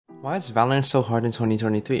Why is Valorant so hard in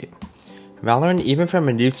 2023? Valorant, even from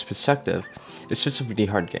a noob's perspective, is just a really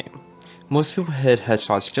hard game. Most people hit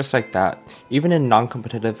headshots just like that, even in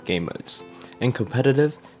non-competitive game modes. In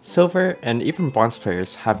competitive, silver, and even bronze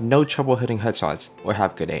players have no trouble hitting headshots or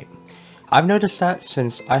have good aim. I've noticed that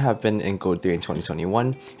since I have been in Gold 3 in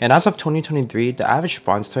 2021, and as of 2023, the average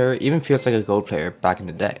bronze player even feels like a gold player back in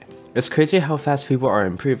the day. It's crazy how fast people are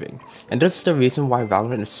improving, and this is the reason why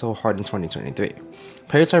Valorant is so hard in 2023.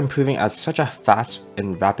 Players are improving at such a fast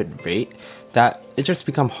and rapid rate that it just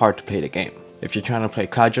becomes hard to play the game, if you're trying to play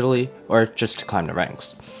casually or just to climb the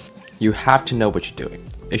ranks. You have to know what you're doing.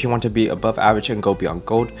 If you want to be above average and go beyond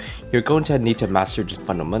gold, you're going to need to master the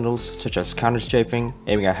fundamentals such as counter-strafing,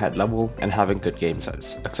 aiming at head level, and having good game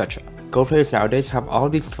sense, etc. Gold players nowadays have all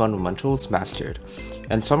these fundamentals mastered,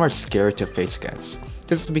 and some are scary to face against.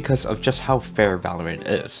 This is because of just how fair Valorant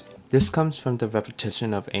is. This comes from the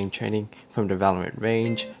repetition of aim training from the Valorant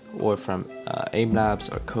range, or from aim labs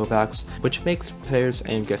or Kovacs, which makes players'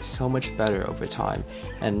 aim get so much better over time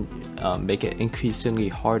and make it increasingly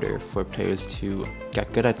harder for players to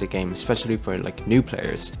get good at the game, especially for like new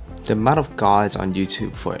players. The amount of guides on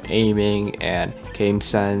YouTube for aiming and game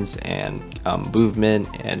sense and movement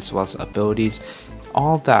and as well as abilities,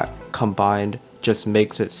 all that combined just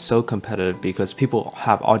makes it so competitive because people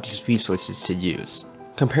have all these resources to use.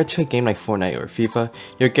 Compared to a game like Fortnite or FIFA,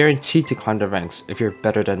 you're guaranteed to climb the ranks if you're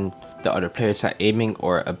better than the other players at aiming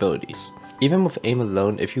or abilities. Even with aim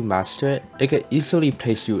alone, if you master it, it can easily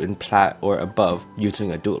place you in plat or above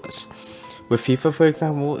using a duelist. With FIFA, for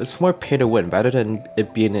example, it's more pay to win rather than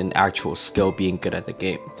it being an actual skill being good at the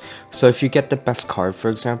game. So if you get the best card, for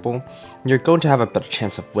example, you're going to have a better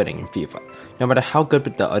chance of winning in FIFA, no matter how good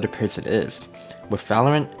the other person is. With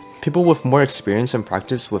Valorant, people with more experience and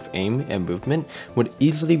practice with aim and movement would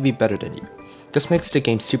easily be better than you. This makes the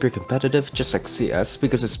game super competitive, just like CS,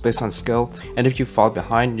 because it's based on skill, and if you fall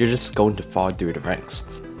behind, you're just going to fall through the ranks.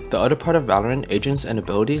 The other part of Valorant, agents and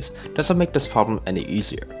abilities, doesn't make this problem any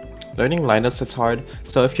easier. Learning lineups is hard,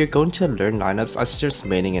 so if you're going to learn lineups, I suggest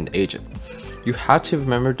maining an agent. You have to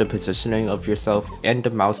remember the positioning of yourself and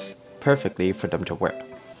the mouse perfectly for them to work.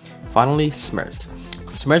 Finally, smurfs.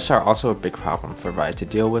 Smurfs are also a big problem for Riot to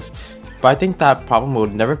deal with, but I think that problem will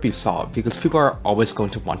never be solved because people are always going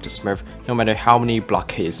to want to smurf no matter how many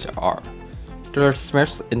blockades there are. There are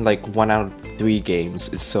smurfs in like 1 out of 3 games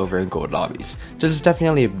in silver and gold lobbies. This is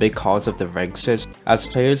definitely a big cause of the rank shifts, as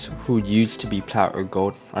players who used to be plat or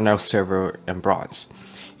gold are now silver and bronze.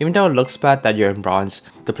 Even though it looks bad that you're in bronze,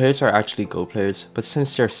 the players are actually gold players, but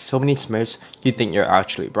since there are so many smurfs, you think you're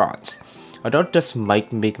actually bronze. Although this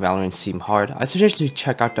might make Valorant seem hard, I suggest you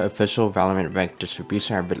check out the official Valorant rank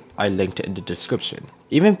distribution I linked in the description.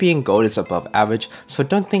 Even being gold is above average, so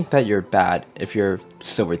don't think that you're bad if you're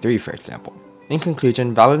silver 3 for example. In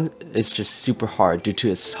conclusion, Valorant is just super hard due to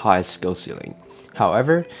its high skill ceiling.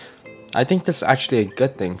 However, I think this is actually a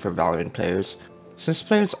good thing for Valorant players, since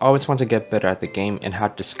players always want to get better at the game and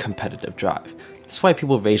have this competitive drive. That's why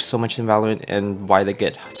people rage so much in Valorant and why they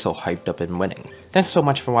get so hyped up in winning. Thanks so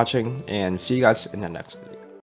much for watching, and see you guys in the next video.